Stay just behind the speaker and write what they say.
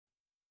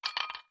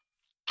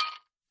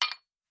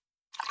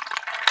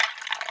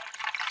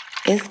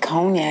It's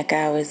cognac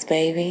hours,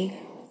 baby.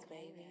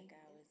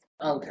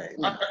 Okay.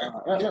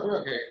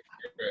 Okay.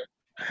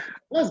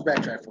 Let's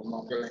backtrack for a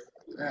moment.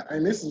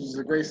 And this is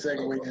a great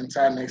segue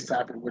into our next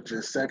topic, which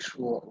is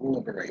sexual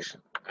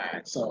liberation. All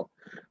right, so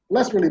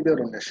let's really build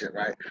on this shit,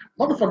 right?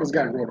 Motherfuckers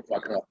gotta grow the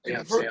fuck up. You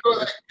know what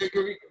I'm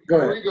saying? Go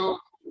ahead.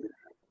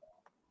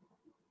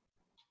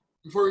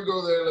 Before we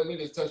go there, let me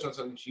just touch on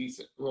something she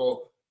said.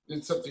 Well,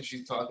 it's something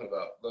she's talking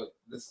about. Look,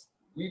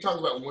 we talk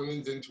about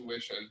women's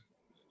intuition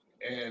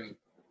and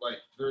like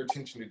their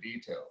attention to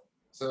detail.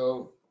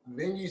 So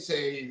then you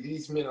say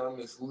these men are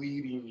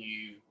misleading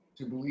you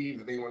to believe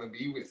that they want to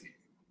be with you.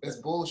 That's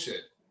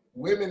bullshit.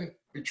 Women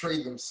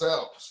betray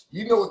themselves.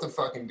 You know what the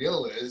fucking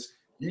deal is.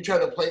 You try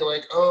to play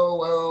like, oh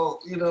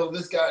well, you know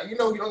this guy. You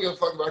know he don't give a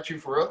fuck about you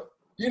for real.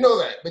 You know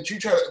that, but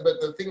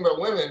But the thing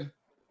about women,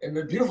 and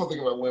the beautiful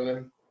thing about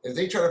women, is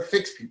they try to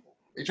fix people.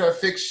 They try to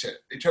fix shit.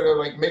 They try to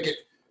like make it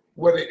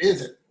what it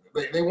isn't.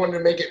 They want to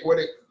make it what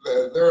it.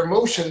 Their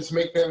emotions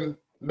make them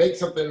make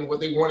something what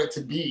they want it to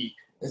be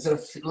instead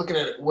of looking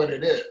at it what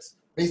it is.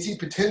 They see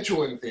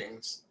potential in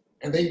things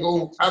and they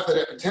go after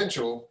that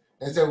potential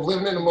instead of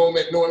living in the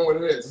moment, knowing what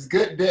it is. It's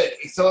good dick.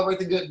 They celebrate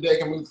the good dick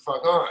and move the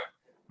fuck on.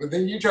 But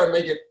then you try to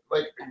make it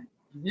like,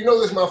 you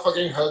know, this motherfucker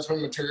ain't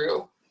husband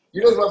material.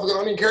 You know this motherfucker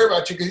don't even care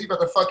about you because he's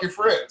about to fuck your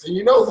friends, and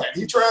you know that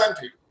he's trying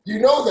to. You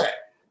know that.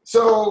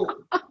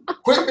 So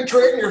quit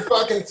betraying your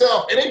fucking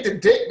self. It ain't the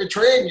dick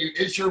betraying you.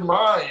 It's your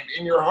mind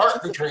and your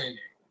heart betraying you.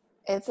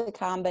 It's a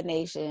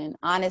combination.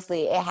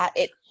 Honestly,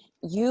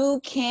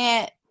 you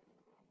can't.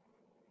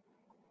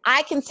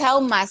 I can tell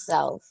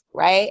myself,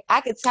 right?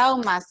 I could tell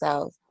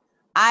myself,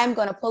 I'm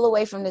gonna pull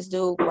away from this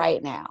dude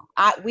right now.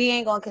 We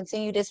ain't gonna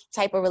continue this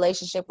type of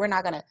relationship. We're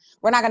not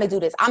gonna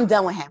do this. I'm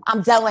done with him.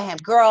 I'm done with him.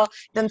 Girl,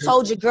 done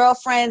told your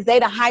girlfriends, they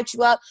done hyped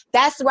you up.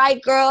 That's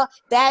right, girl.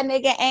 That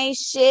nigga ain't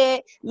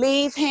shit.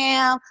 Leave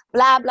him.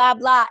 Blah blah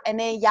blah. And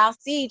then y'all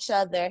see each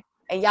other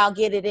and y'all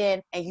get it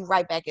in, and you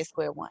right back at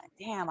square one.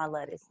 Damn, I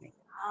love this nigga.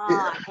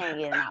 Oh, I can't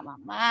get him out of my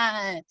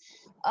mind.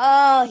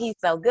 Oh, he's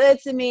so good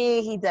to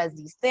me. He does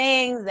these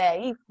things that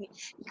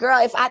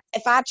girl,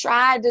 if I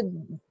tried to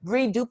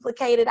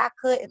reduplicate it, I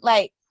couldn't.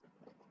 Like,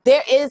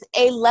 there is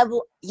a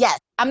level. Yes,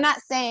 I'm not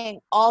saying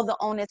all the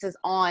onus is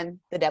on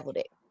the devil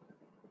dick.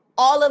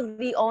 All of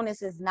the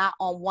onus is not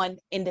on one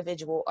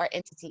individual or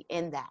entity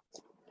in that.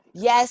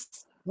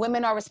 Yes,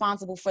 women are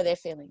responsible for their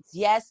feelings.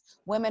 Yes,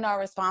 women are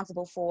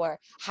responsible for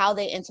how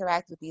they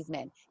interact with these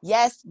men.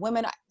 Yes,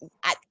 women are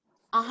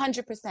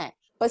 100%.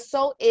 But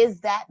so is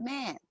that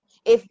man.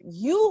 If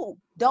you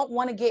don't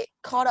want to get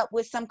caught up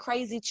with some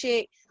crazy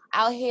chick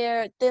out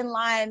here, thin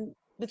line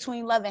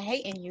between love and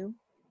hating you,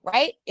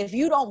 right? If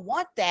you don't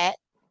want that,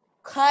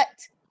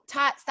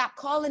 stop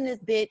calling this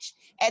bitch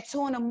at 2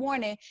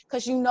 a.m.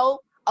 because you know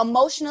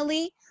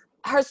emotionally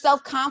her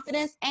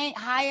self-confidence ain't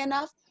high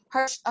enough.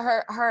 Her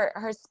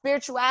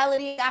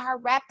spirituality got her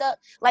wrapped up.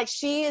 Like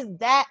she is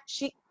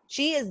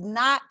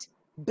not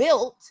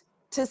built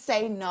to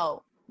say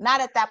no, not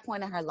at that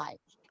point in her life.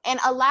 And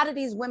a lot of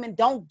these women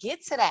don't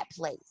get to that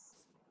place.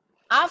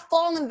 I've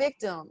fallen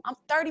victim. I'm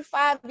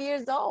 35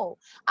 years old.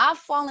 I've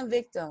fallen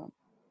victim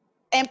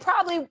and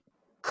probably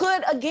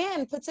could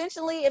again,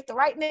 potentially, if the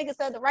right nigga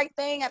said the right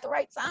thing at the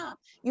right time.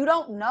 You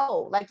don't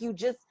know. Like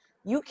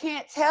you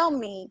can't tell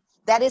me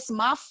that it's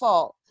my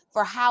fault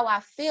for how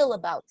I feel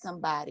about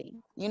somebody.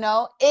 You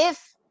know,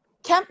 if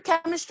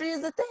chemistry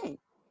is a thing,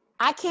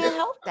 I can't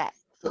help that.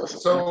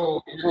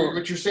 So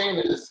what you're saying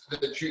is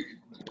that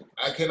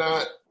I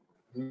cannot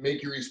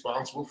make you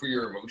responsible for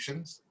your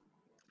emotions?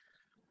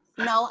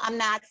 No, I'm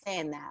not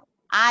saying that.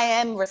 I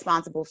am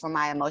responsible for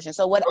my emotions.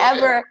 So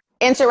whatever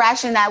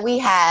interaction that we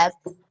have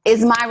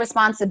is my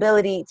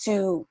responsibility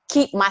to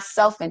keep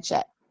myself in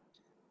check.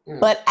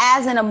 But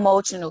as an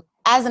emotional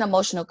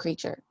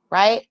creature,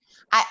 right?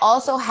 I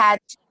also had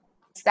to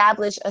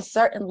establish a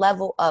certain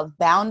level of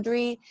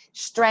boundary,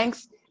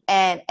 strength,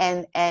 and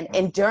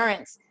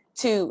endurance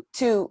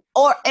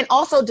and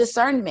also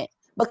discernment.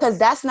 Because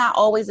that's not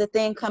always a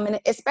thing coming in,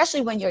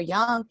 especially when you're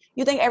young.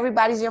 You think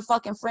everybody's your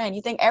fucking friend.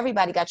 You think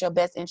everybody got your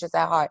best interests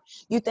at heart.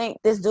 You think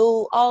this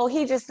dude, oh,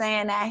 he just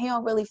saying that. He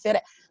don't really fit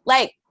it.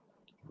 Like,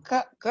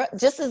 girl,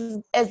 just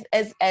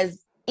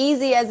as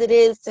easy as it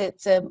is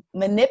to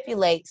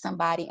manipulate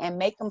somebody and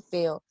make them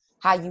feel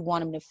how you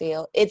want them to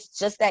feel, it's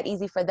just that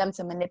easy for them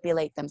to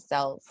manipulate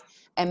themselves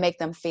and make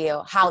them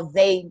feel how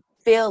they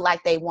feel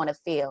like they want to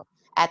feel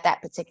at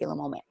that particular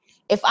moment.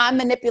 If I'm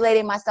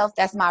manipulating myself,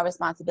 that's my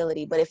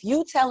responsibility. But if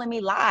you telling me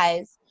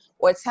lies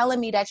or telling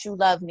me that you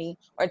love me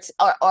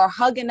or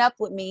hugging up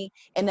with me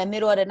in the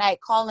middle of the night,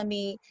 calling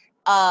me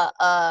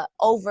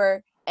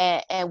over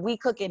and we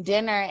cooking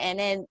dinner and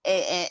then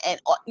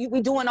we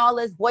doing all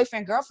this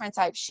boyfriend girlfriend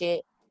type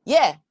shit.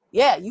 Yeah,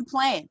 you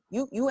playing.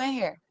 You in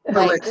here.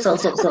 Like, so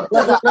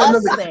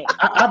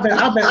I've been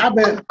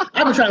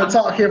trying to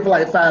talk here for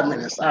like 5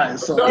 minutes. All right,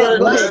 so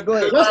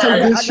let's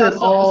take this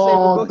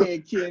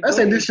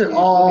shit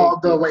all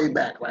the way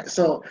back, right?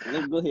 So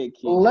go ahead,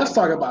 kid. Let's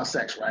talk about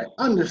sex, right?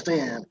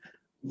 Understand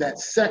that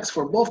sex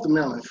for both the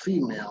male and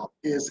female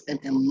is an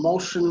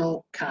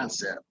emotional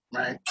concept,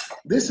 right?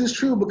 This is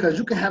true because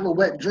you can have a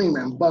wet dream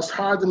and bust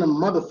harder than a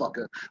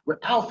motherfucker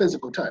without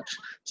physical touch.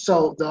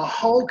 So the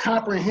whole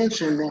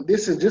comprehension that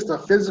this is just a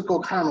physical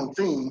carnal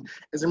thing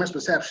is a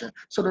misperception.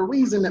 So the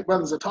reason that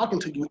brothers are talking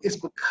to you is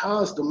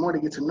because the more they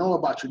get to know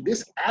about you,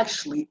 this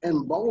actually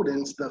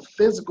emboldens the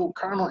physical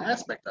carnal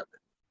aspect of it,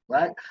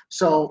 right?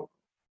 So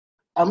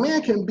a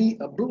man can be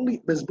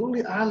as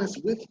brutally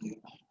honest with you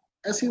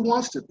as he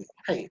wants to be.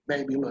 Hey,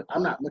 baby, look,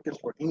 I'm not looking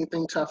for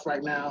anything tough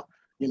right now.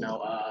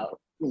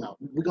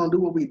 We're gonna do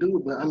what we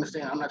do, but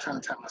understand I'm not trying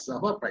to tie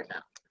myself up right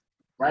now,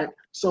 right?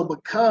 So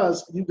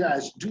because you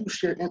guys do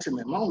share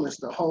intimate moments,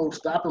 the whole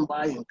stopping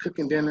by and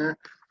cooking dinner,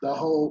 the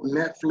whole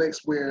Netflix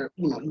where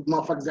you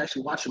motherfuckers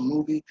actually watch a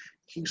movie,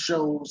 he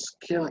shows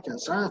care and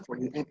concern for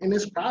you, and in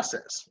this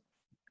process,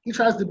 he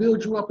tries to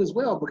build you up as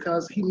well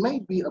because he may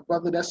be a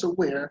brother that's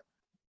aware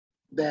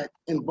that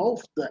in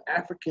both the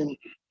African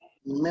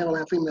male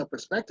and female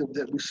perspective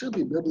that we should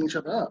be building each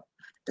other up.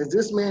 Is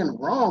this man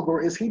wrong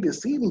or is he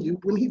deceiving you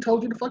when he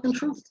told you the fucking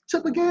truth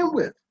to begin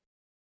with?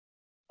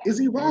 Is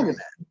he wrong in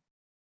that?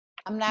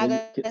 I'm not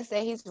going to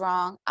say he's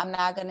wrong. I'm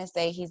not going to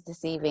say he's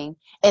deceiving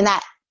in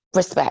that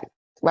respect,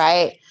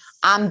 right?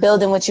 I'm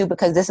building with you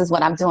because this is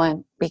what I'm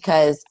doing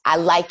because I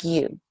like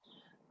you.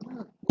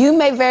 You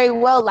may very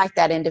well like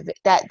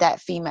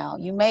that female.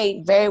 You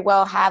may very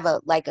well have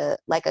a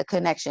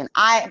connection.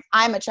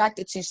 I'm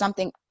attracted to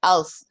something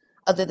else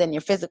other than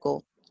your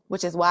physical,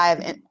 which is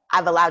why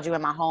I've allowed you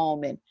in my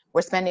home and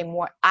we're spending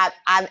more.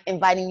 I'm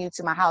inviting you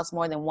to my house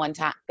more than one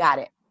time. Got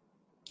it.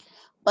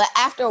 But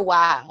after a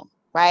while,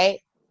 right?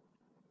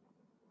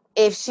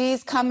 If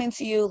she's coming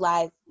to you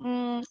like,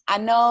 I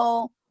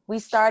know we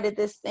started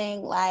this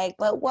thing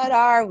but what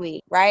are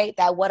we, right?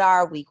 That what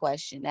are we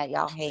question that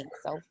y'all hate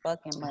so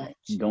fucking much.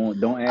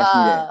 Don't ask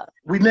me that.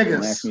 We niggas.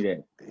 Don't ask me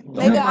that.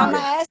 Nigga, I'm gonna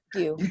ask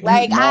you.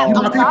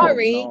 I'm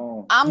sorry.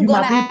 No. I'm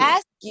gonna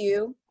ask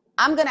you.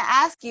 I'm gonna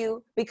ask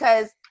you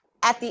because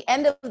at the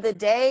end of the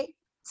day,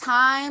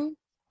 time,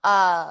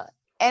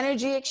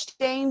 energy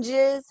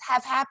exchanges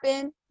have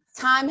happened.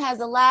 Time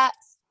has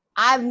elapsed.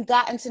 I've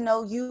gotten to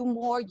know you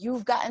more.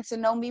 You've gotten to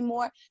know me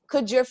more.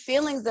 Could your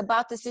feelings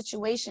about the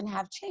situation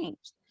have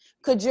changed?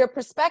 Could your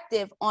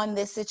perspective on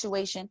this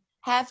situation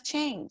have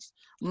changed?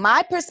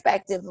 My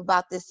perspective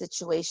about this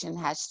situation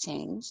has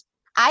changed.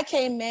 I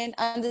came in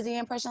under the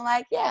impression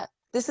yeah,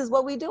 this is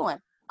what we're doing.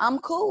 I'm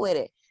cool with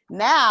it.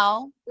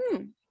 Now,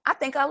 I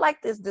think I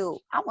like this dude.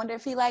 I wonder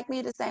if he like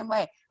me the same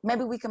way.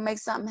 Maybe we can make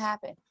something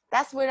happen.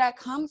 That's where that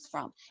comes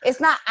from. It's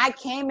not I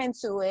came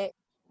into it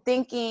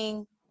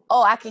thinking,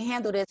 oh, I can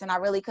handle this, and I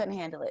really couldn't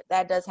handle it.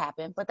 That does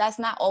happen, but that's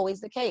not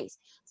always the case.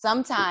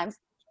 Sometimes,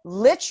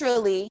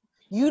 literally,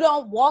 you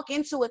don't walk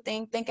into a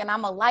thing thinking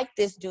I'm gonna like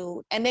this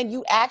dude, and then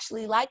you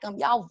actually like him.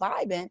 Y'all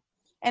vibing,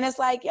 and it's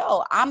like,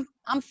 yo, I'm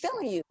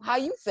feeling you. How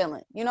you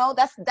feeling?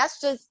 That's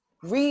just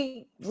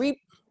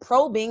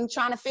probing,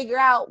 trying to figure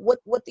out what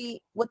the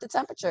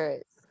temperature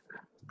is.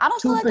 I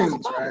don't feel like that's a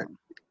problem. Right?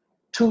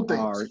 Two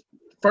things.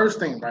 First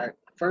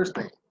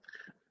thing.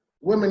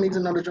 Women need to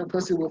know that your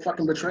pussy will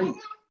fucking betray you.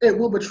 It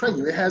will betray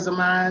you. It has a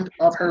mind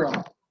of her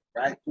own,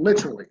 right?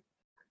 Literally.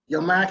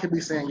 Your mind could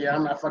be saying, yeah,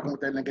 I'm not fucking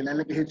with that nigga. And that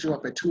nigga hit you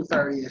up at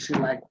 2:30 and she's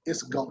like,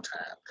 it's go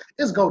time.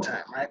 It's go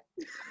time, right?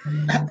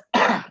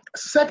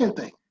 Second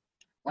thing,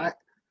 right?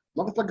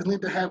 Motherfuckers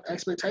need to have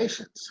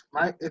expectations,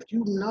 right? If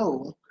you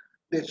know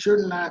that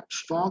you're not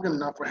strong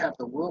enough or have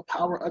the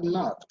willpower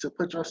enough to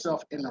put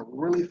yourself in a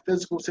really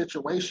physical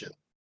situation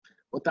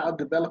without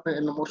developing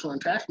an emotional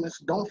attachments,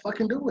 don't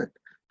fucking do it.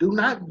 Do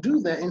not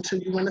do that until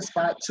you're in a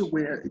spot to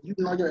where you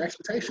know your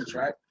expectations,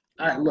 right?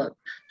 All right, look,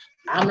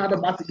 I'm not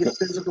about to get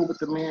physical with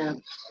the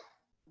man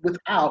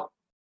without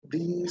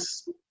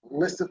these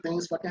list of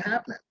things fucking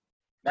happening.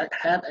 Right?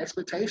 Have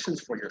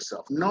expectations for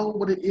yourself. Know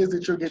what it is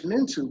that you're getting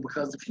into,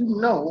 because if you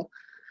know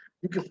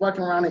you can fuck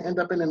around and end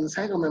up in an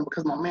entanglement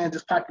because my man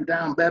just popped you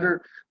down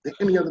better than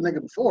any other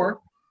nigga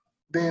before,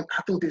 then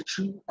I think that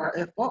you are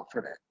at fault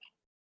for that.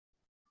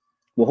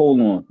 Well,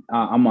 hold on.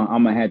 I'm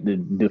gonna have to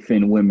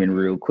defend women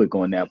real quick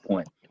on that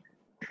point.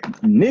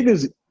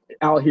 Niggas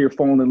out here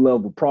falling in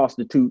love with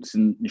prostitutes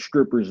and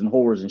strippers and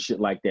whores and shit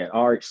like that.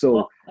 All right,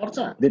 so all the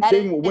time. The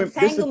thing with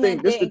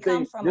women, this the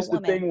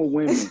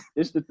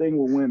thing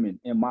with women,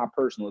 in my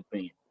personal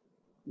opinion.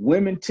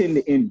 Women tend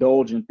to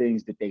indulge in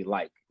things that they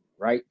like,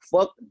 right?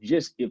 Fuck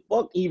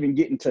even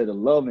getting to the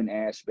loving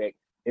aspect.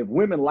 If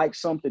women like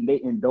something,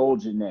 they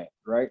indulge in that,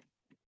 right?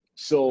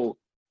 So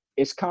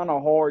it's kind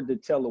of hard to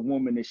tell a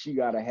woman that she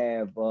gotta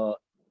have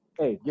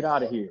hey, get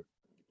out of here.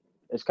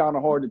 It's kind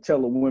of hard to tell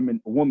a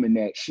woman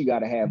that she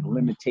gotta have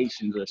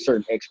limitations or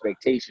certain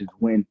expectations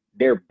when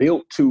they're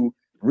built to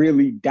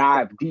really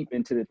dive deep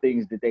into the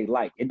things that they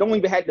like. It don't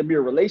even have to be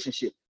a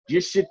relationship.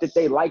 Just shit that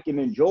they like and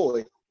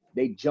enjoy,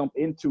 they jump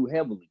into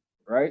heavily,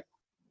 right?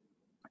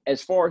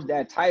 As far as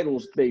that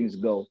titles things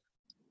go,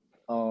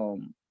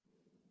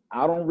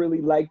 I don't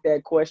really like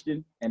that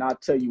question, and I'll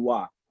tell you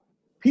why.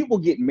 People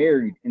get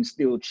married and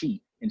still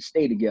cheat and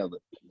stay together.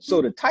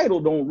 So the title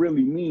don't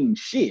really mean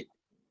shit.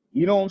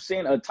 You know what I'm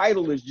saying? A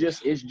title is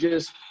just, it's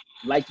just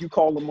like you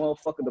call a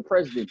motherfucker the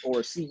president or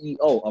a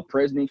CEO. A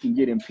president can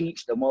get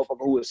impeached. A motherfucker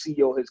who is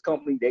CEO of his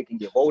company, they can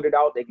get voted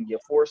out, they can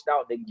get forced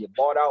out, they can get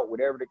bought out,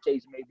 whatever the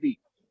case may be.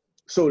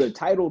 So the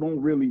title don't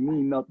really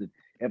mean nothing.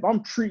 If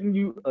I'm treating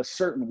you a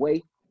certain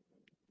way,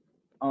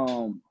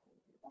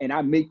 and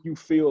I make you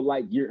feel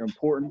like you're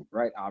important,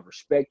 right? I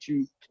respect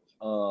you.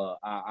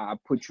 I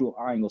put you,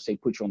 I ain't gonna say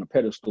put you on a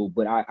pedestal,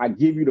 but I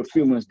give you the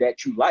feelings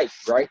that you like,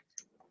 right?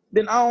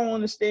 Then I don't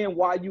understand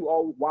why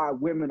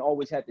women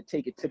always have to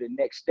take it to the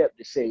next step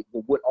to say,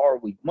 well, what are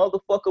we?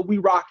 Motherfucker, we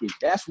rocking.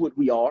 That's what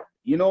we are.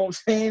 You know what I'm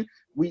saying?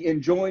 We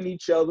enjoying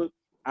each other.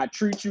 I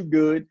treat you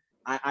good.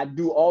 I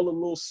do all the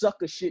little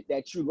sucker shit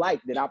that you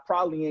like that I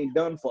probably ain't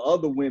done for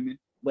other women,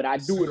 but I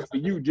do it for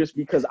you just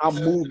because I'm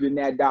moved in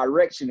that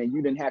direction and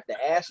you didn't have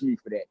to ask me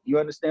for that. You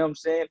understand what I'm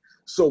saying?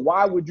 So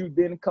why would you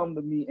then come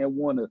to me and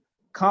want to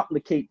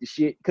complicate the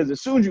shit? Because as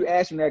soon as you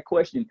ask me that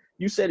question,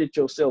 you said it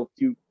yourself,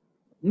 Q.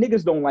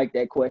 Niggas don't like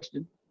that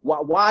question.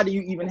 Why do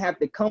you even have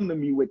to come to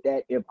me with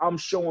that if I'm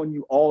showing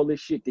you all this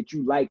shit that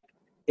you like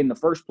in the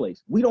first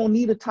place? We don't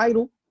need a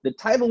title. The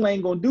title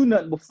ain't gonna do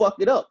nothing but fuck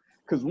it up.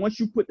 Because once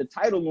you put the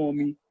title on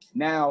me,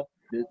 now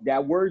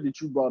that word that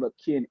you brought up,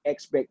 Ken,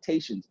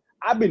 expectations.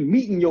 I've been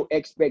meeting your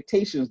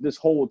expectations this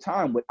whole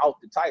time without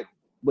the title.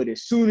 But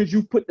as soon as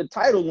you put the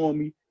title on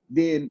me,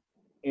 then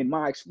in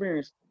my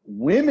experience,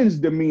 women's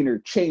demeanor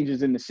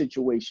changes in the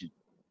situation,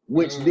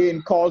 which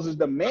then causes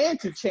the man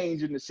to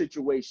change in the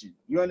situation.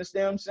 You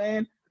understand what I'm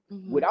saying?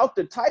 Mm-hmm. Without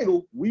the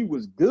title, we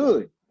was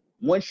good.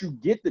 Once you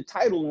get the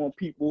title on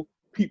people,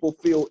 people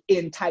feel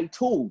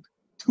entitled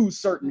to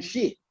certain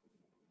shit.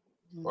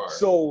 Right.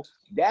 So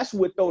that's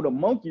what throw the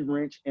monkey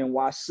wrench, and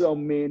why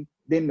some men,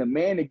 then the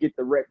man to get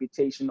the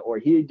reputation, or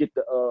he'll get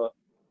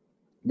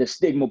the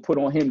stigma put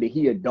on him that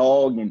he a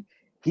dog and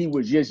he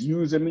was just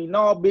using me.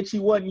 No, bitch, he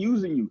wasn't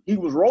using you. He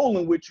was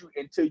rolling with you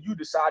until you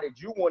decided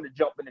you wanted to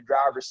jump in the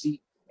driver's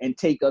seat and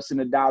take us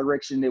in a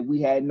direction that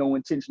we had no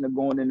intention of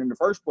going in the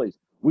first place.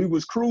 We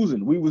was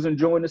cruising. We was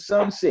enjoying the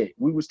sunset.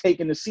 We was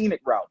taking the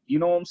scenic route. You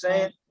know what I'm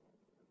saying?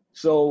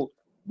 So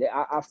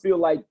I feel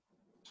like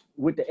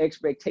with the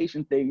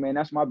expectation thing, man,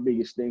 that's my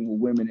biggest thing with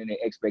women and their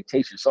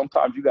expectations.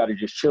 Sometimes you got to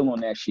just chill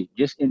on that shit.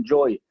 Just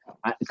enjoy it.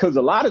 Because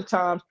a lot of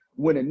times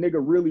when a nigga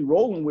really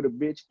rolling with a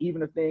bitch,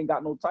 even if they ain't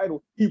got no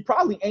title, he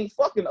probably ain't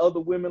fucking other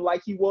women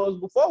like he was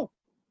before.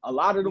 A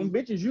lot of them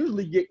bitches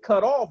usually get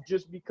cut off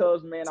just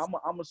because, man, I'm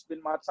gonna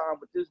spend my time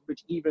with this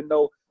bitch, even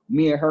though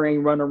me and her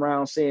ain't running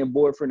around saying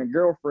boyfriend and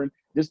girlfriend.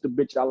 This the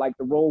bitch I like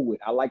to roll with.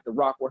 I like to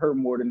rock with her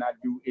more than I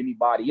do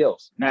anybody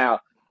else.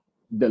 Now,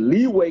 the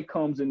leeway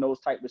comes in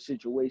those type of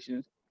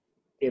situations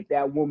if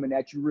that woman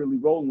that you really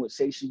rolling with,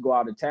 say she go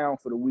out of town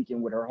for the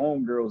weekend with her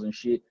homegirls and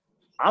shit.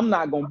 I'm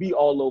not gonna be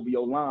all over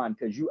your line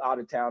because you out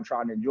of town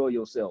trying to enjoy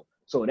yourself.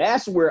 So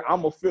that's where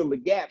I'm gonna fill the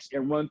gaps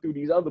and run through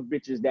these other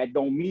bitches that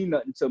don't mean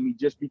nothing to me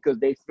just because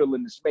they fill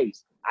in the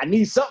space. I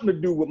need something to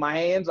do with my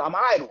hands. I'm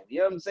idle. You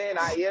know what I'm saying?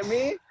 You know what I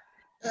mean?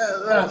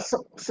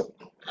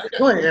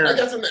 Go ahead, Aaron. I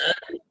got something to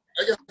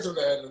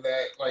add to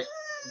that, like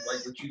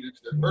what you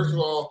just said. First of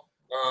all,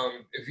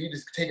 if you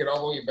just take it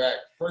all the way back,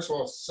 first of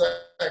all,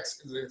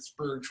 sex is a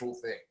spiritual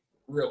thing.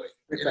 Really,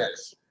 it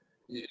is.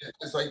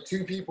 It's like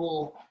two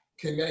people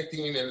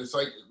connecting, and it's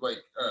like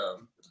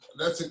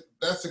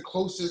that's the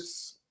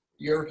closest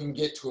you ever can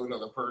get to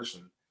another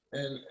person,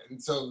 and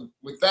so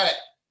with that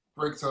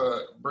brings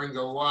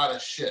a lot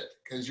of shit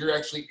because you're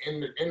actually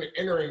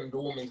entering the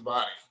woman's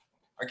body.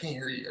 I can't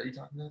hear you. Are you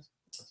talking to us?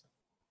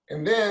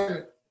 And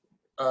then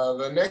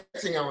the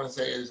next thing I want to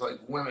say is like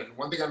women.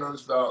 One thing I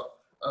noticed about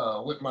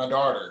with my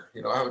daughter,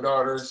 you know, I have a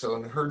daughter, so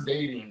in her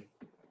dating,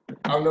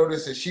 I've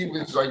noticed that she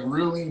was like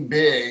really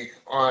big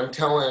on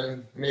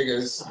telling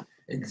niggas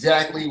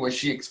exactly what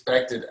she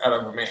expected out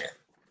of a man.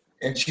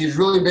 And she's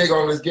really big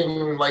on this giving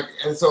them like,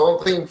 and so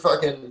one thing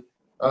fucking,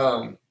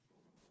 I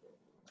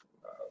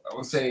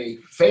would say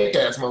fake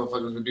ass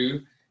motherfuckers would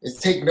do is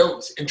take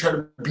notes and try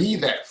to be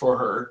that for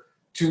her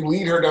to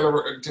lead her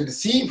down, to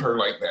deceive her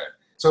like that.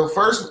 So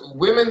first,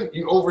 women,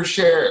 you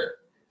overshare.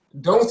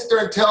 Don't sit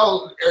there and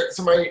tell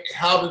somebody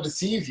how to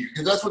deceive you,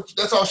 because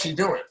that's all she's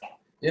doing.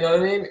 You know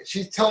what I mean?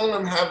 She's telling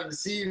them how to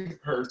deceive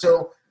her.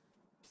 So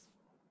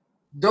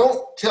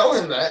don't tell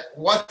him that.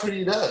 Watch what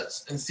he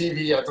does and see if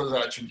he has those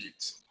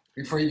attributes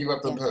before you give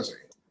up the pussy.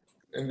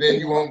 And then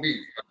you won't be,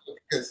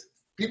 because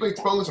people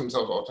expose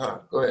themselves all the time.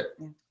 Go ahead.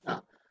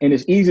 And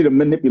it's easy to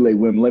manipulate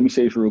women. Let me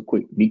say this real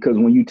quick, because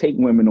when you take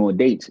women on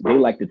dates, they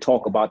like to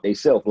talk about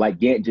themselves. Like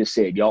Gant just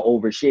said, y'all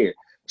overshare.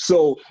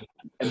 So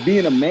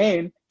being a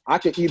man, I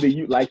could either,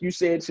 like you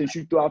said, since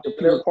you threw out the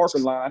Peter Parker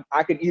line,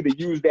 I can either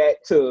use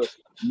that to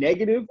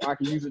negative, I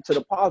can use it to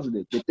the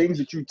positive. The things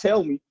that you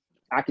tell me,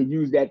 I can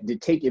use that to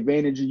take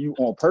advantage of you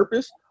on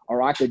purpose,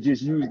 or I could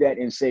just use that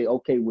and say,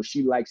 okay, well,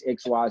 she likes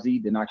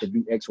XYZ, then I could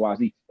do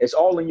XYZ. It's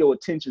all in your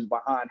intentions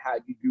behind how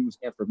you use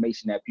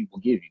information that people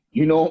give you.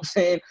 You know what I'm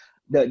saying?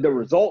 The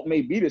result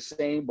may be the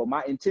same, but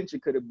my intention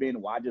could have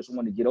been, well, I just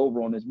want to get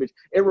over on this bitch.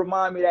 It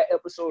reminded me of that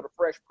episode of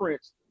Fresh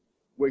Prince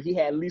where he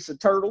had Lisa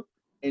Turtle,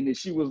 and then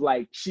she was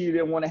like, she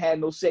didn't want to have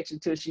no sex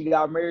until she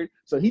got married.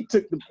 So he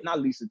took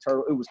not Lisa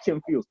Turtle, it was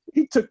Kim Fields.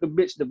 He took the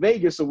bitch to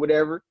Vegas or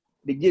whatever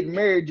to get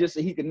married just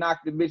so he could knock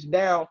the bitch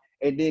down.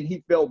 And then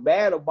he felt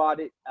bad about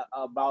it,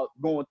 about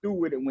going through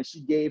with it when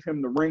she gave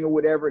him the ring or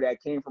whatever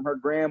that came from her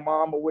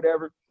grandmom or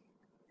whatever.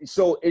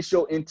 So it's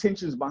your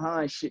intentions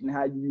behind shit and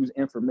how you use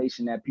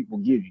information that people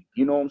give you.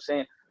 You know what I'm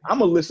saying? I'm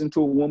going to listen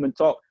to a woman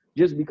talk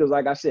just because,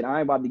 like I said, I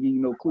ain't about to give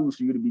you no clues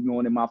for you to be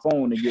going in my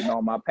phone and getting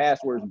all my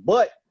passwords.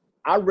 But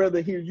I'd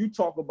rather hear you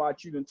talk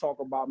about you than talk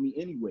about me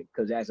anyway.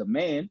 Because as a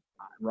man,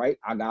 right,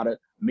 I got to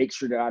make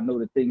sure that I know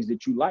the things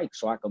that you like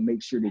so I can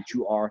make sure that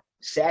you are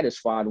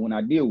satisfied when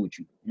I deal with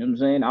you. You know what I'm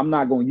saying? I'm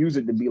not going to use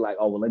it to be like,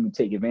 oh, well, let me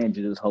take advantage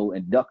of this hoe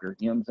and duck her.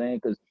 You know what I'm saying?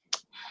 Because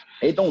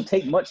it don't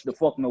take much to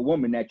fuck no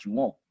woman that you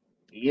want.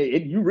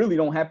 You really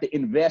don't have to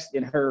invest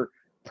in her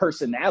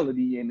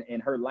personality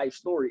and her life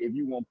story if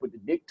you want to put the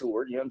dick to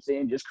her. You know what I'm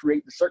saying? Just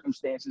create the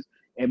circumstances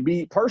and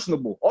be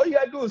personable. All you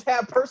gotta do is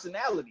have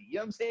personality. You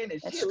know what I'm saying?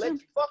 And she'll let you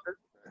fuck her.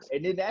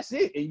 And then that's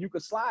it. And you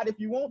can slide if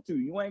you want to.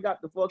 You ain't got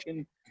to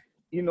fucking,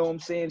 you know what I'm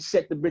saying,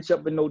 set the bitch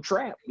up in no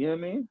trap. You know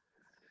what I mean?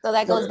 So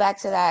that goes back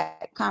to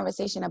that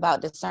conversation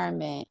about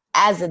discernment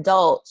as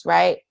adults,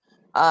 right?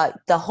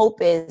 The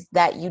hope is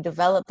that you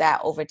develop that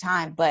over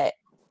time, but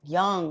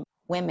young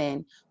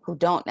women who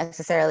don't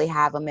necessarily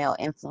have a male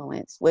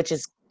influence, which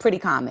is pretty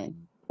common,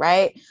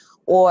 right?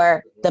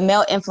 Or the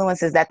male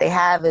influences that they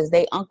have is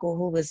they uncle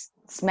who was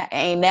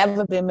ain't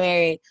never been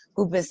married,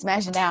 who been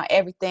smashing down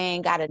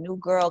everything, got a new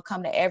girl,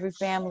 come to every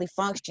family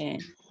function.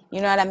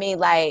 You know what I mean?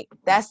 Like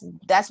that's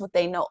what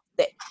they know.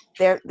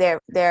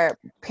 Their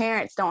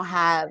parents don't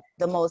have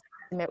the most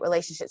intimate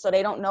relationship, so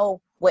they don't know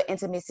what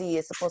intimacy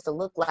is supposed to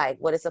look like,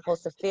 what it's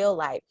supposed to feel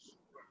like.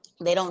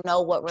 They don't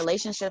know what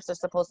relationships are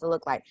supposed to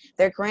look like.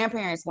 Their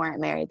grandparents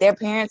weren't married. Their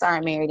parents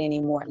aren't married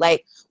anymore.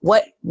 Like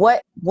what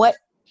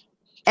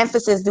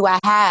emphasis do I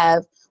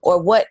have,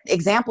 or what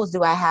examples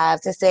do I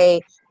have to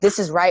say this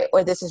is right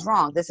or this is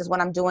wrong? This is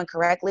what I'm doing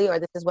correctly or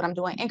this is what I'm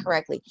doing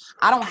incorrectly.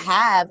 I don't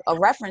have a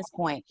reference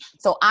point.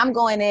 So I'm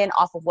going in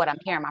off of what I'm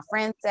hearing my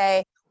friends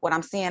say, what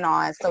I'm seeing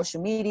on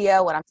social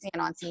media, what I'm seeing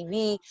on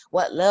TV,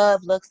 what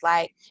love looks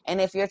like. And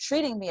if you're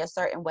treating me a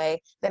certain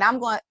way, then I'm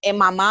going, in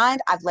my mind,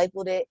 I've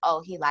labeled it,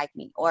 oh, he liked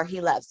me, or he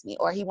loves me,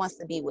 or he wants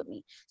to be with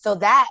me. So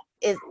that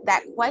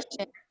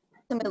question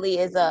ultimately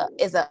is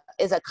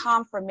a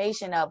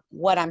confirmation of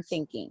what I'm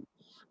thinking.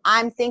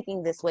 I'm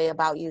thinking this way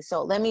about you.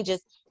 So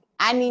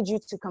I need you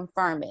to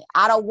confirm it.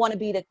 I don't want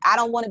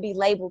to be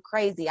labeled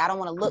crazy. I don't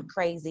want to look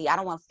crazy. I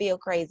don't want to feel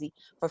crazy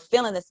for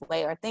feeling this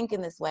way or thinking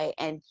this way.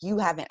 And you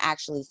haven't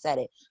actually said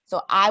it.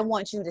 So I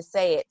want you to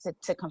say it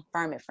to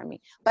confirm it for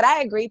me. But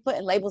I agree,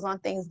 putting labels on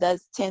things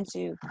does tend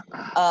to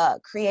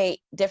create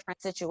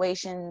different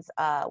situations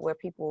where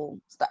people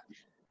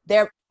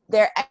their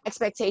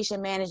expectation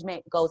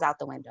management goes out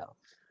the window.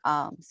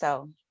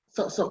 So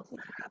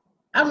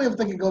I don't even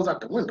think it goes out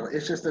the window.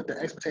 It's just that the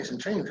expectation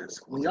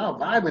changes. When y'all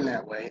vibing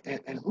that way,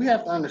 and we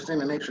have to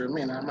understand the nature of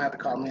men. I'm gonna have to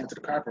call men to the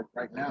carpet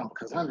right now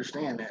because I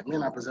understand that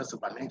men are possessive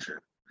by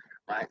nature,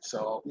 right?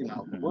 So,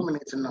 women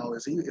need to know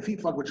is if he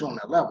fuck with you on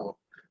that level,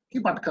 he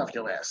about to cuff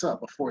your ass up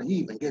before you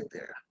even get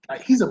there.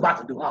 Like he's about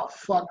to do, oh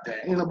fuck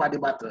that. Ain't nobody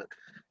about to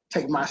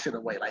take my shit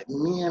away. Like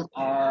men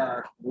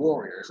are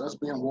warriors. Us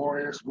being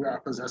warriors, we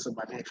are possessive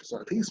by nature. So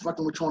if he's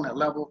fucking with you on that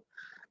level,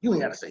 you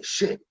ain't gotta say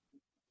shit.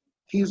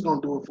 He's gonna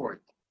do it for you.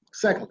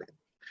 Secondly,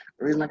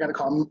 the reason I got to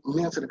call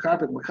men to the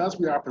carpet, because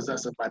we are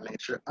possessive by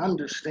nature,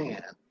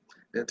 understand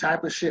the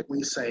type of shit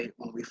we say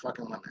when we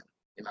fucking women.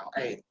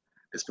 Hey,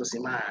 this pussy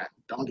mine,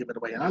 don't give it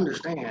away. And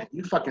understand,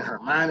 you fucking her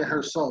mind and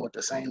her soul at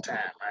the same time,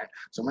 right?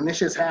 So when this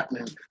shit's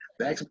happening,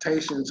 the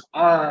expectations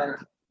are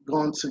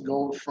going to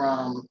go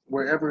from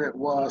wherever it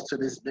was to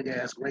this big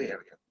ass gray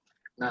area.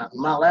 Now,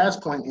 my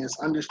last point is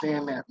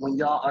understand that when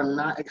y'all are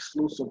not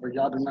exclusive or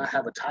y'all do not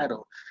have a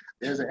title,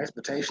 there's an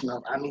expectation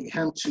of I need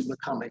him to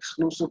become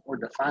exclusive or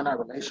define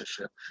our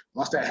relationship.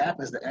 Once that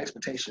happens, the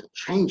expectation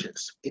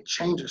changes. It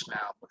changes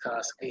now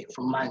because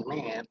from my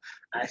man,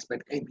 I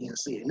expect A, B, and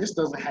C. And this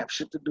doesn't have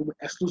shit to do with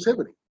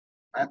exclusivity,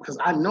 right? Because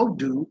I know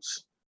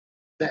dudes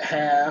that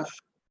have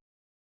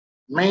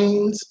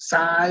mains,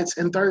 sides,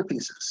 and third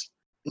pieces.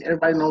 And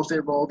everybody knows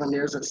their role, and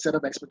there's a set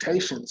of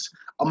expectations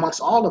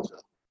amongst all of them.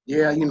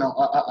 Yeah,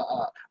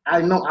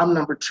 I know I'm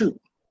number 2,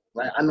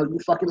 right? I know you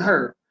fucking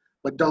her,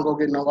 but don't go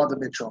get no other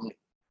bitch on me,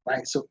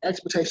 right? So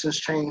expectations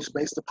change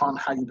based upon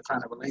how you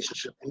define a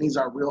relationship. And these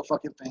are real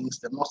fucking things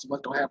that most of us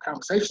don't have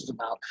conversations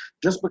about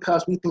just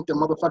because we think the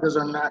motherfuckers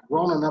are not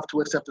grown enough to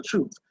accept the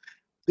truth.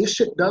 This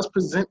shit does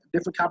present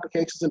different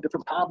complications and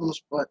different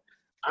problems, but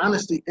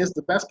honesty is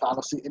the best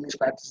policy in these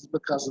practices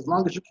because as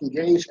long as you can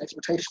gauge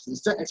expectations and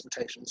set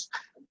expectations,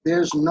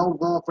 there's no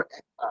room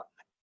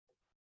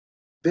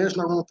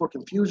for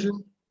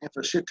confusion and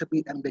for shit to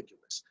be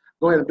ambiguous.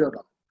 Go ahead and build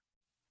on it.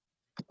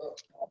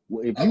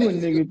 Well, if you a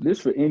nigga, this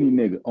for any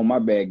nigga on my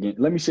bag.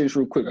 Let me say this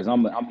real quick because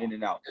I'm in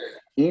and out.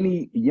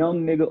 Any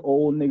young nigga,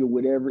 old nigga,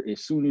 whatever,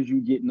 as soon as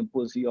you getting the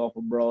pussy off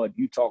a broad,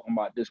 you talking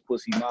about this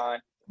pussy mine,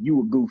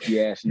 you a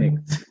goofy ass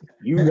nigga.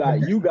 You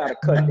got to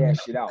cut that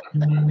shit out.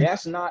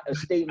 That's not a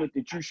statement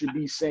that you should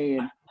be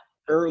saying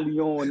early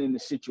on in the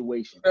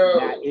situation.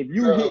 Now, if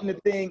you hitting the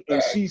thing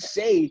and she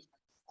say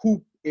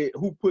who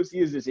pussy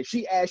is this, if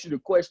she asks you the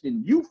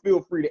question, you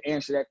feel free to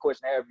answer that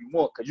question however you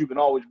want, because you can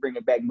always bring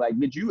it back and be like,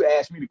 bitch, you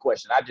asked me the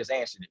question, I just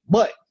answered it.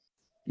 But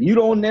you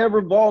don't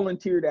never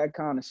volunteer that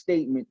kind of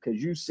statement,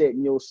 because you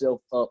setting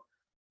yourself up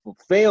for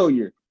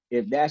failure.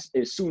 If that's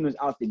as soon as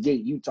out the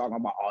gate, you talking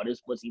about, oh,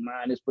 this pussy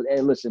mine, this pussy.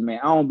 Hey, listen, man,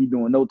 I don't be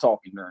doing no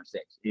talking during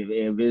sex.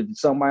 If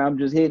it's somebody I'm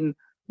just hitting,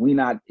 we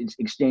not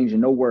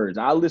exchanging no words.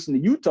 I listen to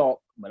you talk,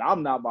 but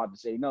I'm not about to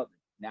say nothing.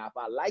 Now, if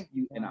I like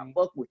you and I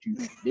fuck with you,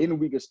 then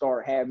we can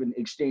start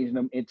exchanging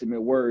them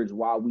intimate words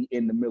while we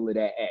in the middle of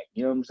that act.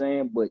 You know what I'm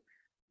saying? But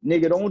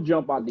nigga, don't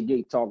jump out the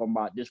gate talking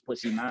about this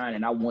pussy mine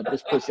and I want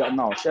this pussy.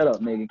 No, shut up,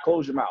 nigga.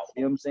 Close your mouth.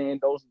 You know what I'm saying?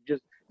 Those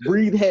just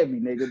breathe heavy,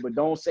 nigga, but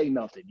don't say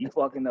nothing. You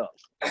fucking up.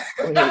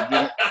 Go ahead,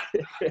 Jim.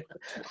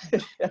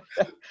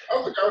 I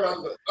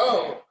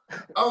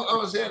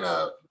was saying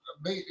about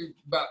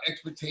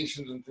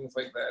expectations and things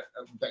like that.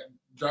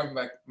 Driving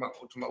back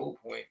to my old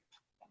point.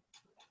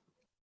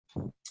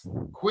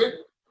 Quit.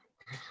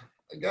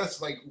 I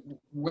guess like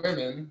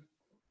women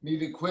need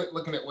to quit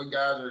looking at what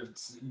guys are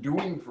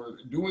doing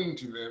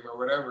to them or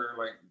whatever,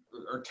 like,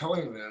 or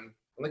telling them.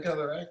 Look how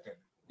they're acting.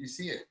 You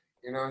see it.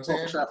 You know what I'm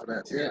saying? Shot for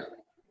that. Yeah.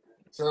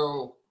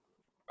 So,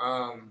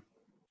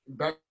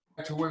 back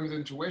to women's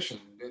intuition.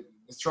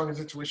 The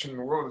strongest intuition in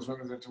the world is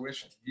women's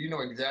intuition. You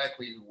know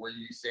exactly where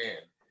you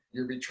stand.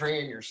 You're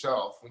betraying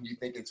yourself when you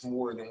think it's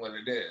more than what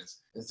it is.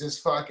 It's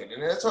just fucking,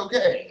 and that's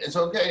okay. It's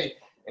okay,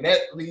 and that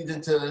leads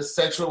into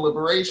sexual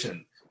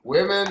liberation.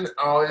 Women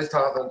always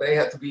talk that they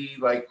have to be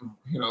like,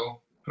 you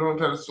know, put on a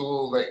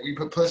pedestal. Like we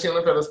put pussy on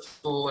a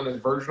pedestal and it's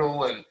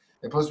virginal and it's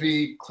supposed to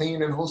be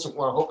clean and wholesome.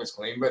 Well, I hope it's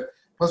clean, but it's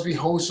supposed to be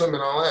wholesome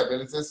and all that.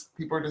 But it's just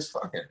people are just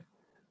fucking.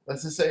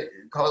 Let's just say,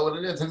 call it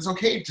what it is. And it's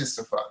okay just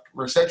to fuck.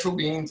 We're sexual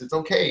beings. It's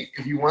okay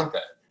if you want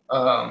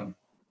that.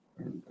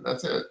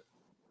 That's it.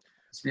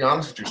 Just be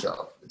honest with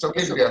yourself. It's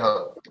okay to get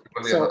help.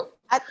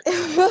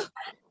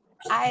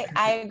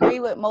 I agree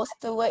with most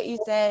of what you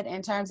said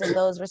in terms of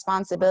those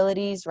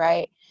responsibilities,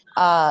 right?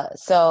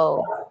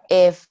 So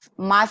if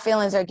my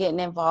feelings are getting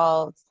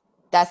involved,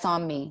 that's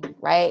on me,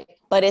 right?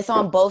 But it's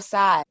on both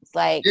sides.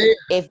 Like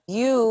if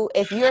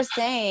you're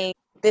saying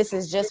this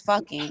is just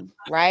fucking,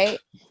 right?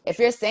 If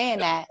you're saying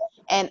that,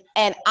 and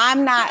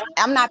I'm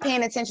not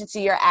paying attention to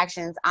your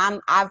actions,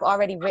 I've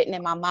already written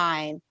in my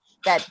mind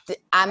that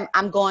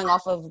I'm going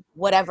off of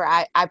whatever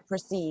I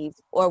perceive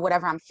or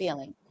whatever I'm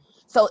feeling.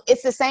 So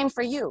it's the same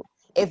for you.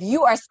 If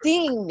you are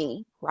seeing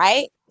me,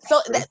 right? So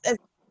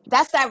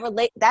that's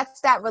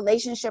that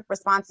relationship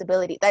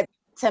responsibility. That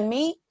to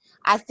me,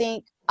 I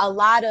think a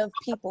lot of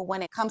people,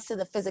 when it comes to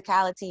the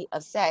physicality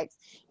of sex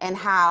and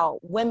how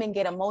women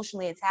get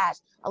emotionally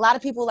attached, a lot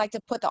of people like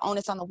to put the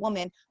onus on the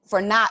woman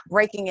for not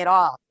breaking it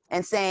off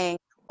and saying,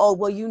 oh,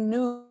 well, you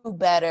knew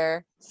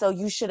better, so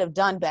you should have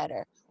done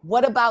better.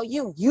 What about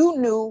you? You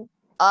knew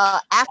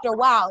after a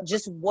while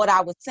just what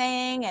I was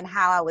saying and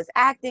how I was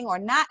acting or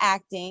not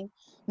acting.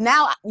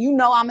 Now you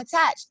know I'm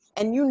attached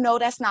and you know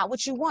that's not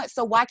what you want.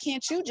 So why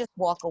can't you just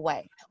walk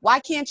away? Why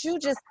can't you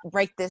just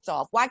break this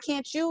off? Why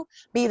can't you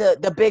be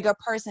the bigger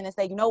person and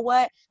say, you know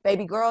what,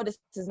 baby girl, this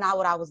is not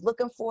what I was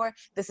looking for.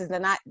 This is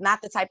not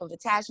the type of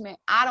attachment.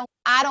 I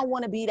don't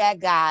want to be that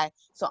guy.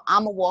 So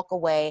I'm gonna walk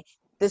away.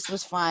 This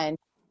was fun.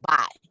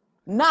 Bye.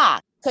 Nah,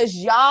 because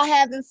y'all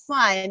having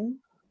fun,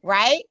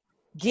 right?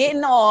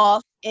 Getting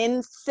off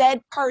in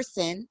said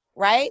person,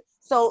 right?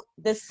 So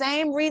the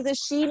same reason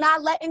she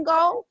not letting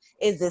go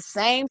is the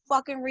same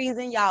fucking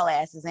reason y'all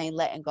asses ain't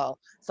letting go.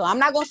 So I'm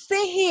not gonna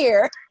sit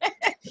here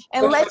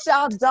and let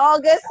y'all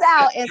dog us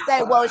out and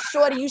say, well,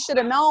 shorty, you should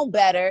have known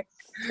better.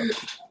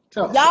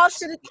 Y'all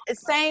should have,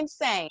 same.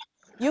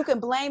 You can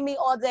blame me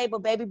all day,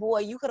 but baby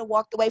boy, you could have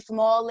walked away from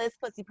all this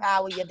pussy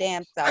power your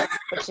damn self,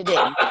 but you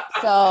didn't.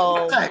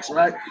 So facts,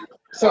 right?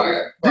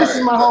 So this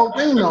is my whole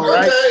thing though,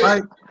 right?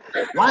 Like,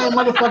 why ain't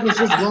motherfuckers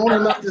just grown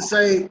enough to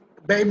say,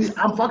 baby,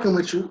 I'm fucking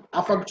with you.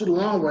 I fuck with you the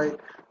long way,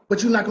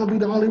 but you're not gonna be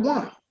the only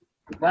one,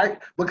 right?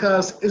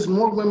 Because it's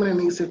more women in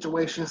these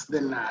situations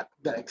than not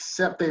that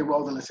accept their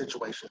roles in the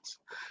situations.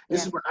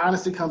 This is where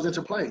honesty comes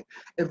into play.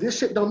 If this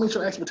shit don't meet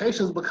your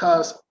expectations,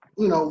 because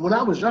you know, when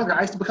I was younger,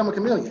 I used to become a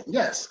chameleon.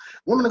 Yes,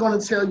 women are going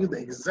to tell you the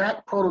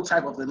exact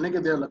prototype of the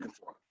nigga they're looking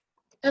for.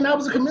 And I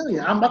was a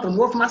chameleon. I'm about to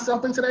morph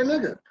myself into that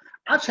nigga.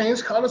 I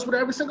changed colors with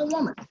every single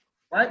woman,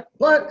 right?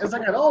 But as I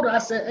got older, I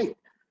said, hey,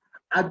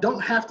 I don't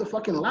have to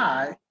fucking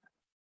lie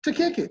to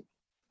kick it.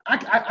 I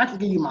can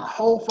give you my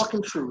whole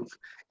fucking truth,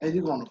 and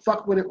you're going to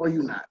fuck with it or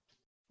you're not,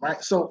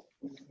 right? So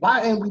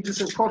why ain't we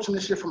just approaching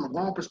this shit from a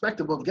wrong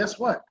perspective of, guess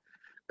what?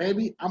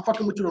 Baby, I'm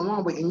fucking with you the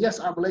wrong way. And yes,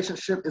 our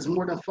relationship is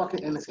more than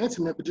fucking and it's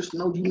intimate, but just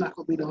know you're not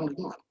going to be the only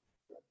one.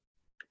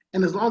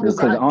 And as long as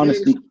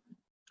honesty,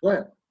 go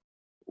ahead.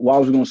 Well, I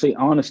was going to say,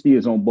 honesty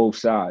is on both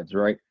sides,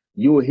 right?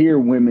 You'll hear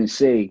women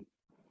say,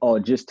 oh,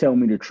 just tell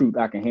me the truth,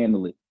 I can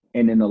handle it.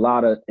 And in a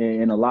lot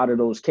of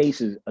those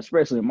cases,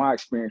 especially in my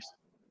experience,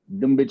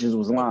 them bitches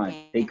was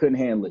lying. They couldn't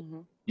handle it.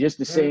 Mhm. Just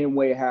the same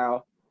way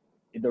how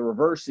the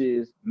reverse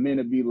is, men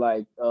will be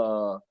like,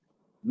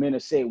 men will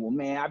say, well,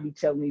 man, I be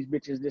telling these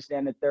bitches this, that,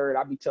 and the third.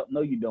 I be telling,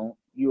 no, you don't.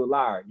 You a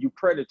liar. You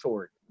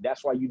predatory.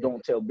 That's why you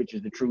don't tell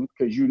bitches the truth,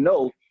 because you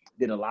know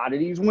that a lot of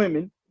these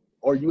women,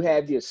 or you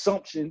have the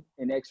assumption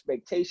and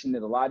expectation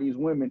that a lot of these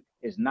women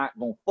is not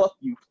gonna fuck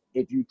you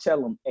if you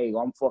tell them, hey,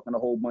 I'm fucking a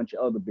whole bunch of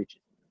other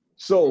bitches.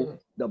 So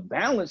the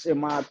balance, in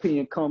my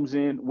opinion, comes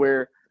in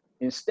where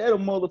instead of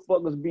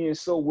motherfuckers being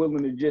so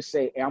willing to just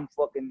say, hey, I'm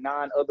fucking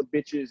 9 other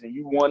bitches and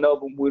you one of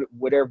them,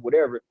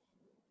 whatever,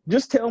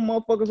 just tell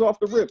motherfuckers off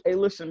the rip, hey,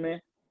 listen, man,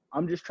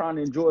 I'm just trying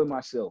to enjoy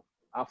myself.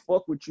 I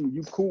fuck with you.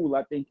 You cool.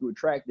 I think you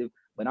attractive,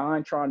 but I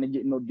ain't trying to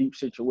get in no deep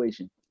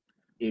situation.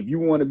 If you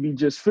want to be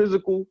just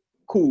physical,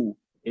 cool.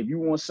 If you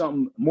want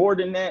something more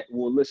than that,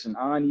 well, listen,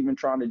 I ain't even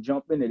trying to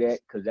jump into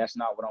that because that's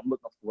not what I'm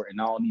looking for. And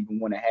I don't even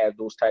want to have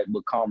those type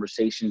of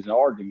conversations and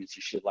arguments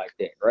and shit like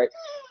that, right?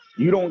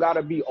 You don't got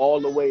to be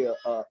all the way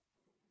man,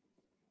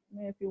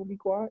 if you'll be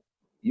quiet.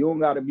 You don't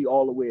got to be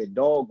all the way a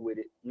dog with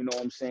it, you know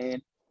what I'm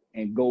saying?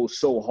 And go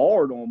so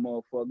hard on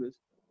motherfuckers.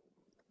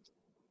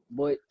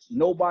 But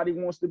nobody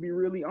wants to be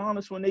really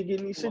honest when they get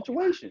in these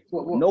situations.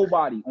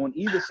 Nobody on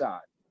either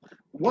side.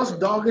 What's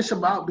doggish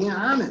about being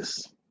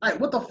honest? Like,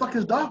 what the fuck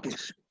is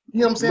doggish? You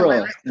know what I'm saying?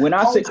 Bruh, like when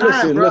I say,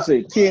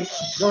 listen, Ken,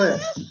 go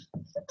ahead.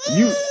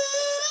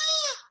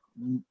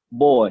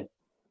 Boy,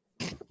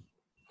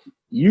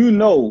 you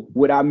know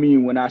what I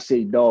mean when I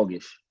say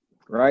doggish,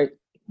 right?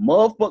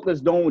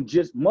 Motherfuckers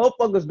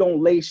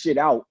don't lay shit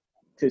out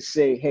to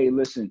say, hey,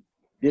 listen,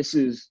 this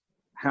is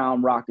how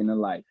I'm rocking in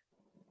life,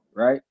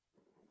 right?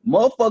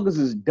 Motherfuckers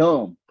is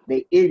dumb.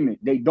 They ignorant.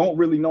 They don't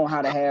really know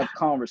how to have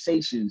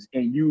conversations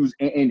and use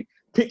and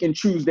pick and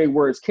choose their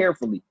words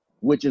carefully,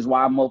 which is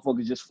why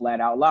motherfuckers just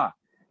flat out lie.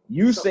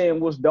 You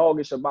saying what's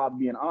doggish about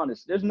being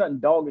honest? There's nothing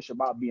doggish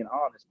about being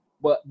honest.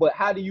 But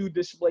how do you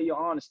display your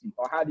honesty,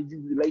 or how do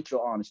you relate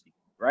your honesty,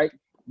 right?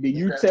 Do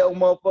you tell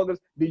motherfuckers?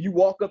 Do you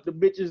walk up to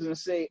bitches and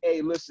say,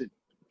 hey, listen,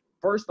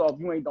 first off,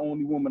 you ain't the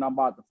only woman I'm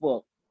about to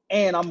fuck,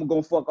 and I'm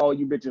gonna fuck all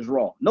you bitches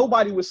raw?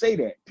 Nobody would say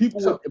that.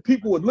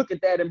 People would look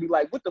at that and be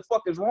like, what the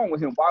fuck is wrong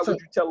with him? Why would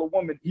you tell a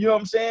woman? You know what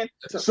I'm saying?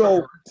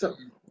 So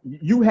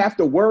you have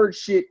to word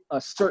shit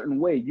a certain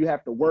way. You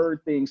have to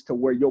word things to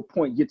where your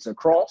point gets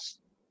across,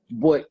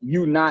 but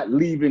you not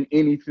leaving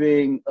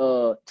anything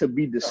to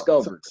be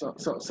discovered. So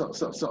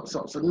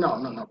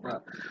no,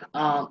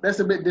 bro. That's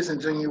a bit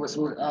disingenuous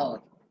with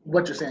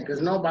what you're saying,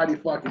 because nobody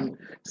fucking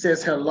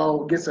says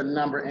hello, gets a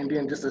number, and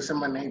then just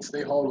disseminates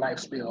their whole life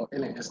spiel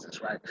in an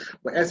instance, right?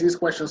 But as these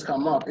questions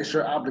come up, it's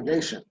your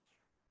obligation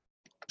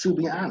to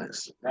be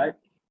honest, right?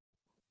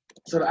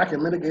 So that I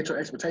can mitigate your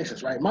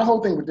expectations, right? My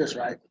whole thing with this,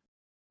 right?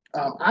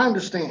 I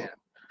understand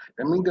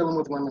that me dealing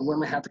with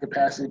women have the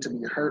capacity to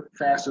be hurt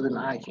faster than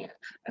I can.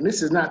 And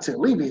this is not to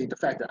alleviate the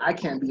fact that I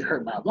can't be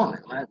hurt by a woman,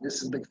 right?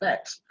 This is big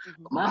facts.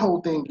 But my whole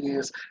thing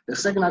is, the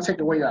second I take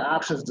away your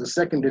options, the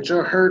second that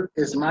you're hurt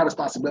is my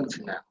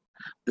responsibility now.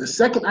 The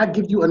second I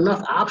give you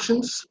enough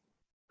options,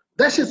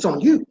 that shit's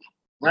on you,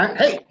 right?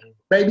 Hey,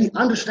 baby,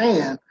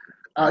 understand,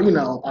 I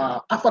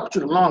fucked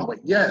you the long way.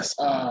 Yes,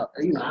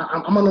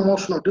 I'm an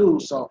emotional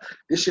dude, so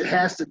this shit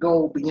has to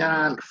go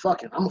beyond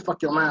fucking. I'm gonna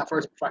fuck your mind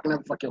first before I can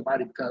ever fuck your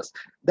body, because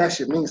that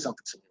shit means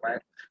something to me,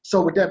 right?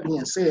 So with that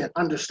being said,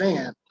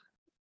 understand,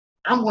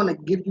 I'm gonna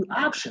give you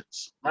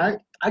options, right?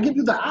 I give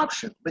you the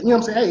option, but you know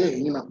what I'm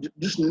saying? Hey,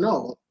 just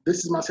know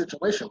this is my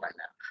situation right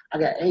now. I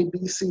got A,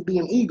 B, C, D,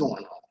 and E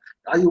going on.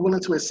 Are you willing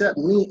to accept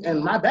me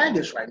and my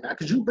baggage right now?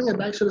 Because you bring it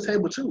back to the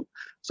table too.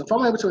 So if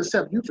I'm able to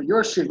accept you for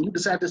your shit and you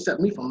decide to accept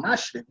me for my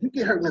shit, you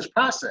get hurt in this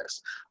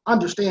process.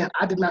 Understand,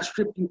 I did not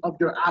strip you of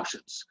your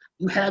options.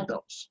 You had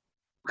those.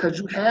 Because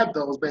you had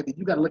those, baby,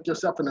 you got to look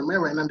yourself in the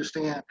mirror and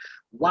understand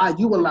why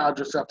you allowed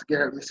yourself to get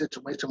hurt in this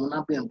situation when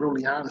I'm being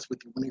brutally honest with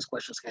you when these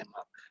questions came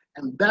up.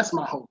 And that's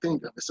my whole thing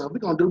of it. So if we're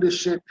going to do this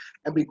shit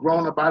and be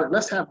grown about it,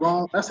 let's have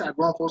grown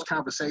folks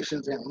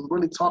conversations and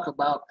really talk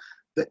about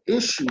the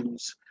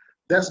issues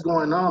that's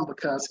going on,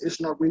 because it's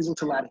no reason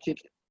to lie to kick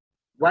it.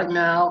 Right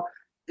now,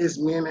 it's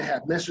men that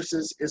have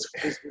mistresses, it's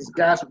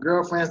guys with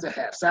girlfriends that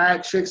have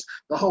side chicks,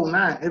 the whole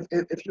nine.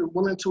 If you're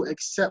willing to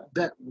accept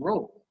that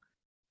role,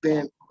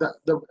 then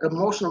the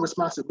emotional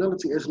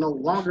responsibility is no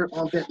longer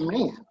on that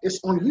man. It's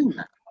on you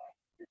now.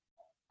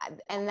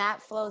 And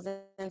that flows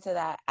into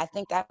that. I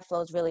think that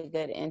flows really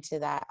good into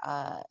that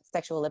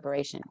sexual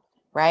liberation,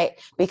 right?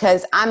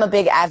 Because I'm a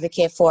big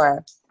advocate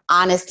for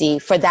honesty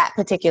for that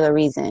particular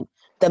reason.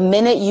 The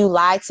minute you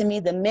lie to me,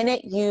 the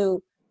minute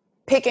you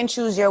pick and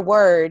choose your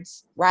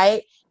words,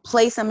 right?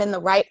 Place them in the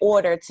right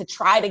order to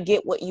try to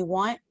get what you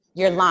want,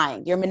 you're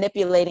lying. You're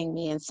manipulating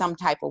me in some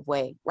type of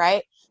way,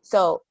 right?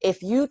 So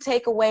if you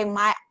take away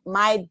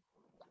my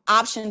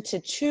option to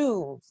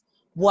choose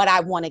what I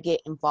want to get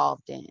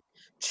involved in,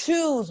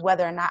 choose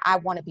whether or not I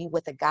want to be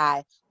with a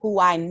guy who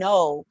I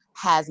know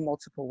has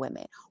multiple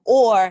women,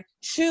 or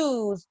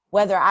choose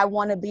whether I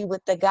want to be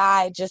with the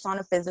guy just on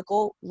a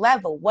physical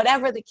level.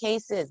 Whatever the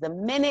case is, the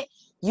minute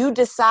you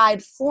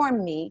decide for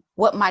me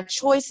what my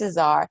choices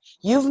are,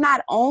 you've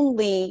not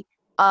only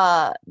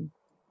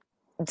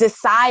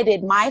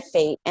decided my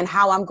fate and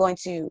how I'm going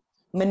to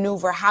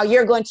maneuver, how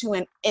you're going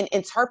to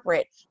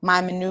interpret my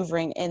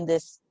maneuvering in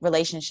this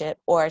relationship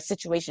or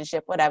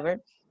situationship, whatever.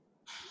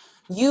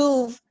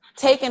 You've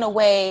taken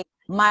away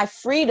my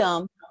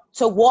freedom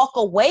to walk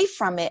away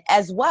from it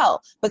as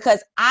well,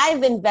 because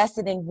I've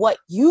invested in what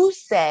you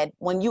said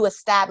when you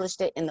established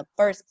it in the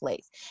first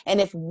place.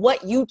 And if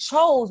what you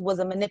chose was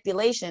a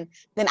manipulation,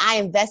 then I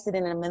invested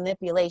in a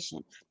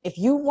manipulation. If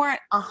you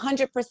weren't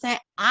 100%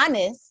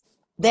 honest,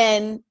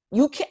 then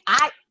you can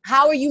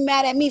how are you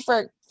mad at me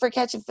for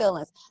catching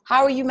feelings?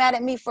 How are you mad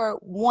at me for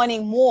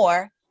wanting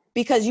more?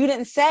 Because you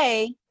didn't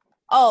say,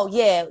 oh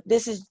yeah,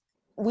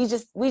 we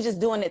just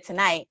doing it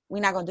tonight.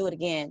 We're not gonna do it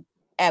again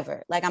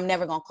ever. Like, I'm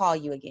never gonna call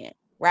you again,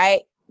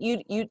 right?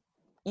 You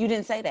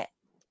didn't say that.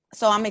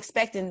 So I'm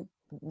expecting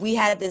we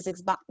had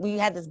this bond, we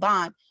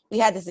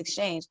had this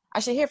exchange. I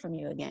should hear from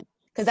you again,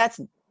 because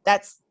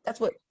that's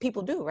what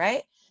people do,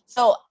 right?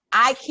 So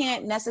I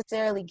can't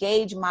necessarily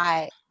gauge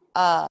my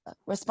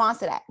response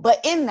to that. But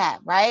in that,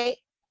 right,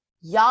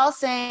 y'all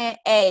saying,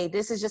 hey,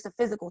 this is just a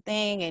physical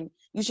thing and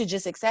you should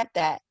just accept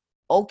that.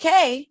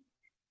 Okay.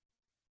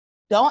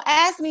 Don't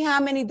ask me how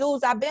many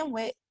dudes I've been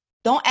with.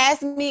 Don't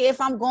ask me if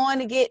I'm going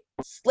to get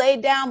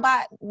slayed down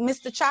by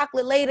Mr.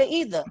 Chocolate later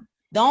either.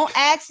 Don't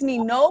ask me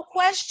no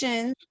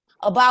questions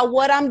about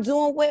what I'm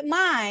doing with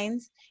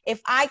mine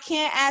if I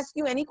can't ask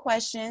you any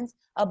questions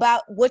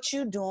about what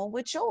you're doing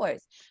with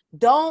yours.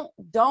 Don't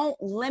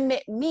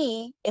limit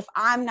me if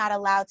I'm not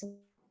allowed to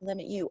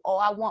limit you. Oh,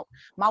 I want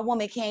my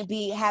woman can't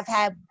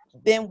have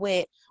been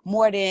with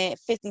more than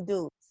 50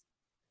 dudes.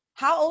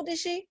 How old is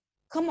she?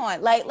 Come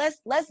on, like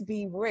let's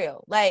be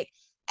real. Like,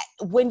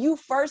 when you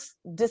first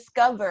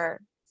discover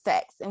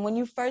sex and when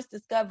you first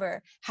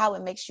discover how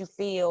it makes you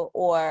feel,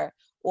 or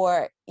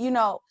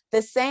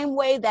the same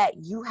way that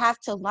you have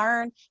to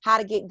learn how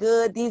to get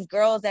good, these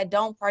girls that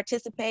don't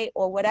participate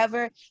or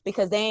whatever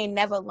because they ain't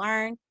never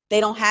learned,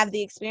 they don't have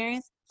the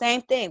experience.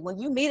 Same thing. When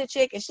you meet a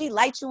chick and she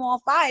lights you on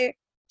fire,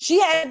 she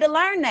had to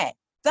learn that.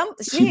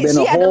 She been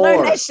She a had to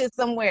learn that whore. shit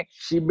somewhere.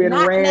 She been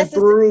Not ran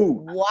necessarily. through.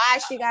 Why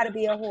she got to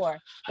be a whore?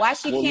 Why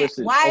she Well, can't?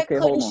 listen. Why Okay,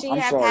 couldn't hold on. she I'm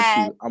have sorry,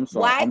 had? Q. I'm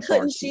sorry. Why I'm sorry,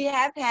 couldn't Q. she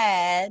have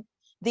had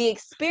the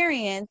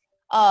experience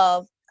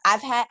of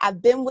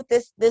I've been with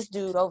this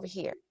dude over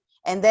here,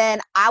 and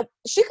then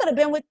she could have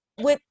been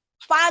with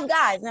 5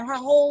 guys in her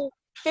whole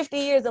 50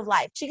 years of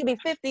life. She could be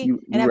 50 You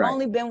and have right.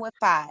 only been with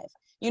 5.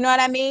 You know what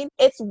I mean?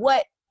 It's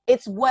what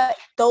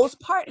those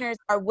partners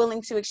are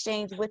willing to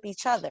exchange with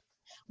each other.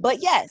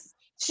 But yes,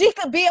 she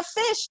could be a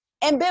fish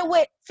and been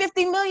with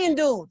 50 million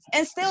dudes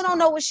and still don't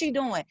know what she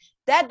doing.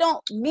 That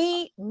don't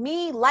me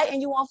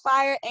lighting you on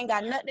fire ain't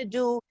got nothing to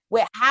do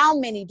with how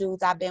many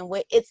dudes I've been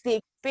with. It's the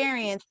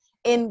experience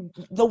in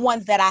the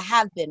ones that I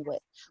have been with.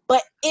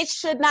 But it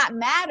should not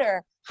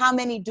matter how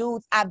many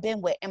dudes I've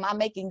been with. Am I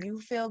making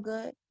you feel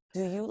good?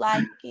 Do you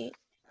like it?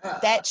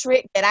 That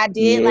trick that I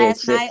did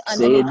last night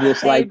say it underneath the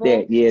just like table.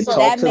 that. Yeah, So-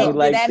 talk to me so-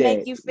 like Did that make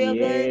that. you feel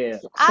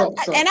good? Yeah. I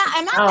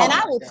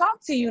will talk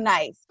to you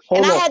nice.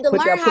 Hold And I on. had to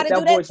learn how to do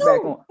that voice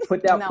back too. on.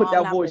 Put No, that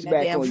I'm not voice putting that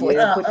back damn on. voice.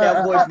 Yeah, put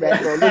that voice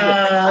back on. Look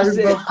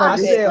at I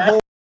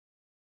said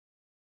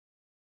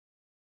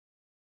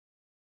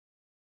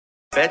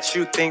Bet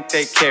you think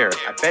they care.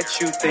 I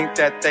bet you think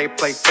that they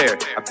play fair.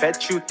 I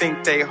bet you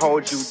think they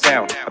hold you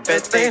down. I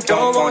bet they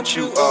don't want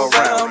you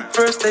around.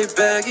 First they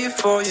beg you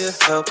for your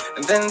help,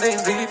 and then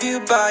they leave you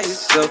by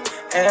yourself.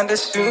 And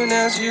as soon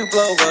as you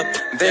blow up,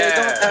 they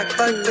don't act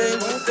like they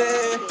were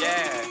there.